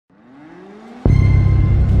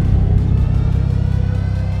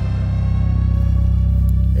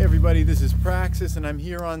everybody, this is Praxis and I'm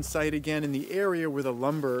here on site again in the area where the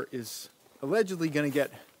lumber is allegedly going to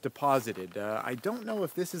get deposited. I don't know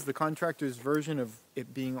if this is the contractor's version of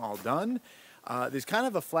it being all done. There's kind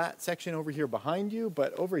of a flat section over here behind you,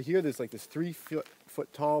 but over here there's like this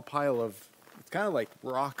 3-foot tall pile of, it's kind of like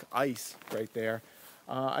rock ice right there.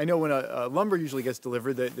 I know when a lumber usually gets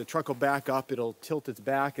delivered, the truck will back up, it'll tilt its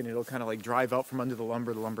back, and it'll kind of like drive out from under the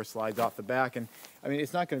lumber slides off the back, and I mean,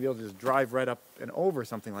 it's not going to be able to just drive right up and over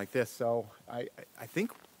something like this, so I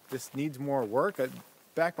think this needs more work.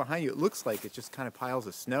 Back behind you, it looks like it's just kind of piles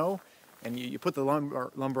of snow, and you put the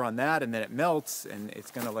lumber on that, and then it melts, and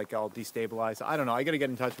it's going to like all destabilize. I don't know, I got to get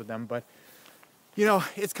in touch with them, but you know,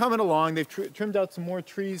 it's coming along. They've trimmed out some more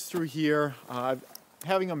trees through here,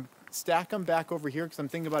 having them stack them back over here because I'm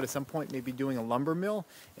thinking about at some point maybe doing a lumber mill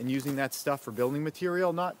and using that stuff for building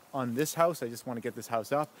material, not on this house, I just want to get this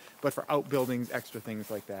house up, but for outbuildings, extra things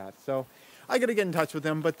like that. So I got to get in touch with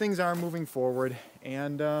them, but things are moving forward,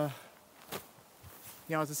 and you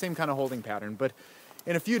know, it's the same kind of holding pattern, but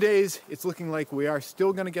in a few days it's looking like we are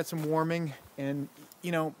still going to get some warming, and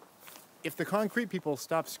you know, if the concrete people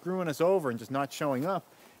stop screwing us over and just not showing up,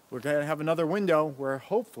 we're going to have another window where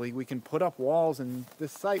hopefully we can put up walls, and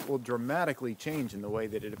this site will dramatically change in the way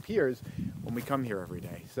that it appears when we come here every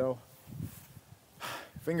day. So,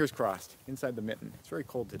 fingers crossed, inside the mitten. It's very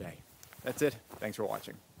cold today. That's it. Thanks for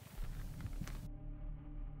watching.